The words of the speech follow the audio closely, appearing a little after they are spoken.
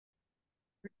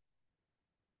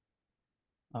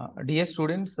Dear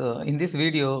students, in this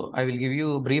video, I will give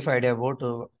you a brief idea about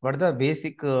what the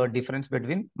basic difference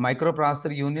between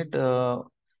microprocessor unit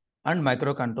and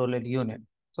microcontroller unit.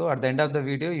 So at the end of the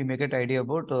video, you may get idea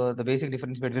about the basic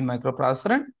difference between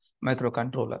microprocessor and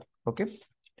microcontroller. Okay,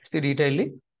 let's see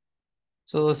detailedly.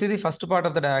 So see the first part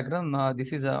of the diagram.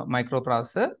 This is a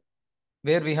microprocessor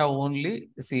where we have only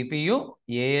CPU,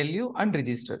 ALU, and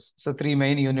registers. So three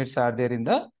main units are there in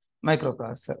the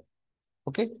microprocessor.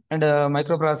 Okay, and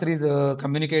microprocessor is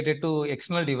communicated to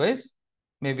external device,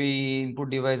 maybe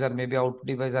input device or maybe output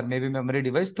device or maybe memory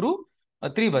device through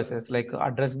three buses like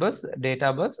address bus,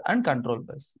 data bus, and control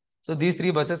bus. So these three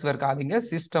buses we're calling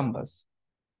as system bus.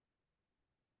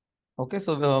 Okay,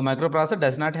 so microprocessor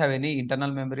does not have any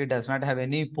internal memory, does not have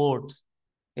any ports.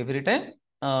 Every time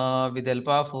with the help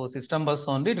of system bus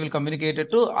only, it will communicate it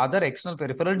to other external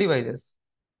peripheral devices.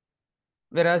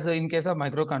 Whereas in case of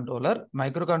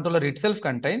microcontroller itself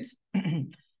contains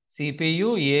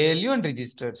CPU, ALU, and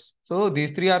registers. So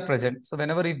these three are present. So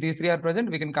whenever if these three are present,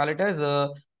 we can call it as a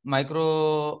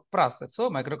microprocessor. So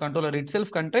microcontroller itself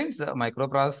contains a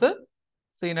microprocessor.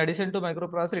 So in addition to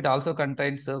microprocessor, it also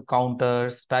contains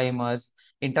counters, timers,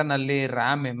 internally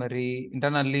RAM memory,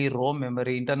 internally ROM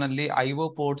memory, internally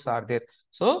IO ports are there.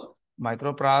 So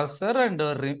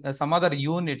microprocessor and some other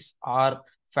units are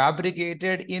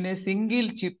fabricated in a single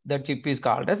chip. That chip is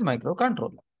called as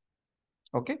microcontroller.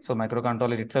 Okay, so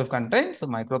microcontroller itself contains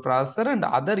microprocessor and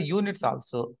other units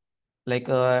also, like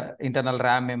internal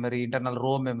RAM memory, internal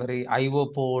ROM memory, IO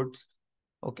ports.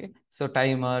 Okay, so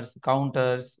timers,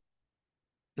 counters,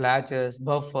 latches,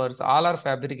 buffers, all are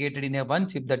fabricated in a one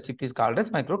chip. That chip is called as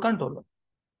microcontroller.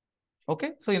 Okay,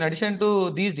 so in addition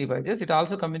to these devices, it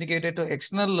also communicated to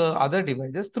external other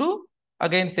devices through,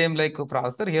 again, same like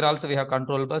processor. Here also we have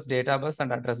control bus, data bus,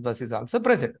 and address bus is also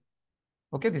present.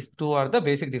 Okay, these two are the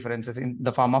basic differences in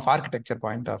the form of architecture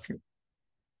point of view.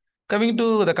 Coming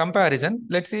to the comparison,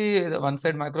 let's see the one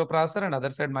side microprocessor and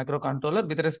other side microcontroller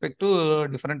with respect to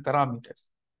different parameters.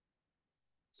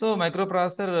 So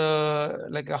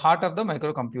microprocessor, like a heart of the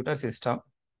microcomputer system.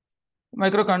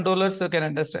 Microcontrollers can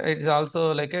understand, it's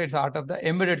also like it's heart of the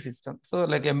embedded system. So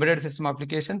like embedded system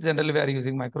applications, generally we are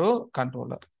using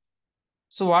microcontroller.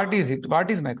 So what is it? What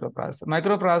is microprocessor?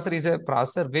 Microprocessor is a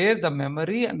processor where the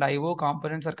memory and IO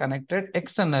components are connected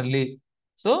externally.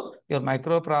 So your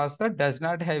microprocessor does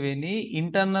not have any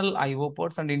internal IO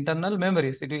ports and internal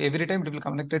memories. Every time it will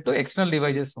connect it to external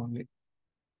devices only.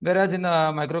 Whereas in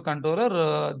a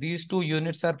microcontroller, these two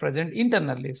units are present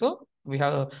internally. So we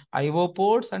have IO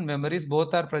ports and memories,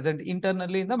 both are present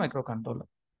internally in the microcontroller.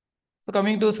 So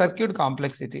coming to circuit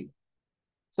complexity.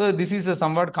 So this is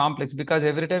somewhat complex because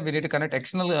every time we need to connect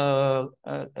external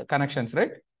connections,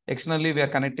 right? Externally, we are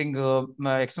connecting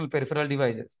external peripheral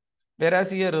devices.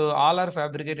 Whereas here, all are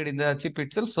fabricated in the chip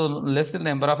itself, so less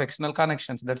number of external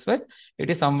connections. That's why it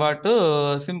is somewhat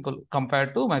simple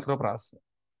compared to microprocessor.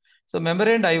 So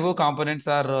memory and IO components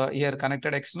are here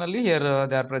connected externally. Here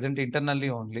they are present internally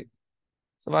only.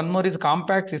 So one more is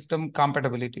compact system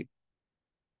compatibility.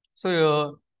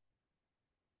 So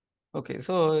okay,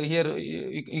 so here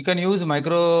you can use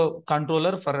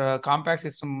microcontroller for a compact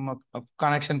system of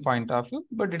connection point of view,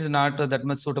 but it is not that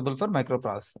much suitable for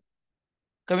microprocessor.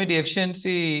 Coming to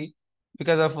efficiency,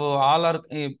 because of all are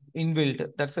inbuilt,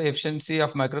 that's the efficiency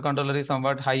of microcontroller is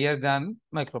somewhat higher than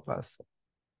microprocessor.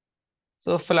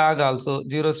 So flag also,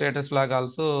 zero status flag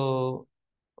also,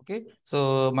 okay.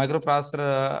 So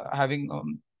microprocessor having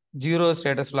zero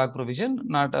status flag provision,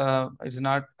 not it's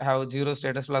not have zero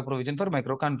status flag provision for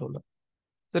microcontroller.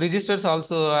 So registers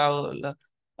also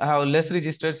have less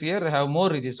registers here, have more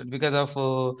registers because of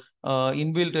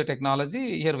inbuilt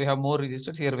technology. Here we have more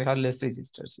registers, here we have less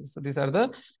registers. So these are the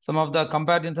some of the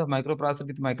comparisons of microprocessor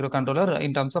with microcontroller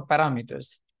in terms of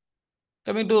parameters.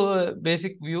 Coming to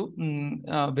basic view,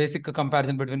 basic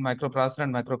comparison between microprocessor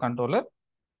and microcontroller.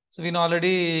 So we know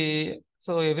already,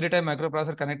 so every time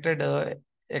microprocessor connected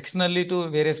externally to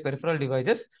various peripheral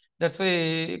devices, that's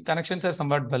why connections are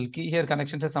somewhat bulky. Here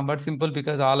connections are somewhat simple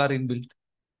because all are inbuilt.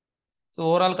 So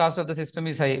overall cost of the system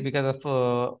is high because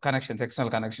of connections, external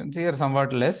connections. Here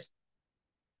somewhat less.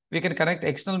 We can connect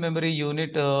external memory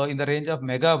unit in the range of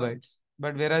megabytes.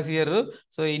 But whereas here,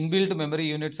 so inbuilt memory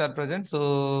units are present.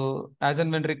 So as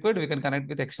and when required, we can connect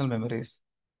with external memories.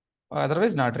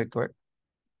 Otherwise, not required.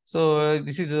 So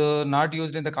this is not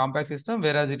used in the compact system,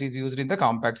 whereas it is used in the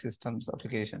compact systems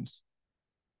applications.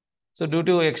 So due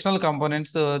to external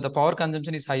components, the power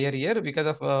consumption is higher here because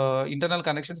of internal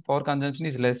connections, power consumption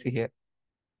is less here.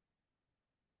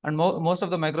 And most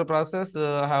of the microprocessors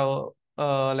have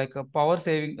like a power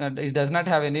saving, it does not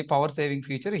have any power saving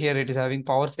feature. Here it is having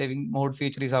power saving mode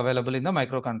feature is available in the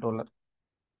microcontroller.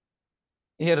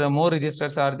 Here more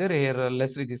registers are there, here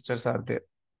less registers are there.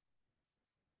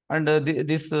 And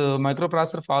this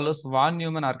microprocessor follows von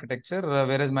Neumann architecture,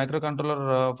 whereas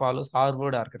microcontroller follows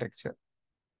Harvard architecture.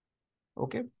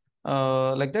 Okay.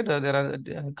 Like that, there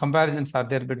are comparisons are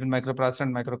there between microprocessor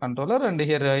and microcontroller, and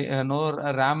here no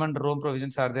RAM and ROM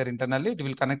provisions are there internally. It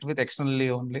will connect with externally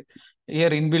only. Here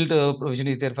inbuilt provision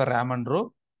is there for RAM and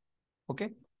ROM.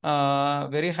 Okay.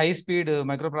 Very high speed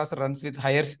microprocessor runs with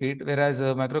higher speed, whereas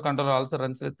microcontroller also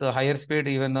runs with higher speed,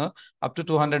 even up to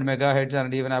 200 megahertz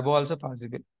and even above also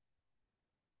possible.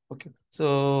 Okay,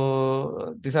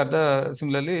 so these are the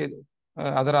similarly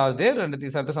other are there, and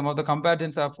these are the some of the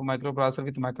comparisons of microprocessor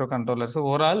with microcontroller. So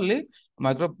overall,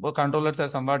 microcontrollers are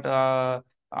somewhat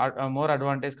are more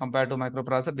advantage compared to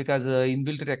microprocessor because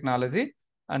inbuilt technology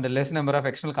and less number of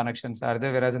external connections are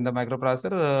there. Whereas in the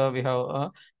microprocessor, we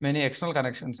have many external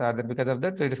connections are there. Because of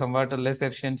that, it is somewhat less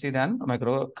efficiency than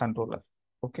microcontroller.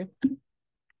 Okay.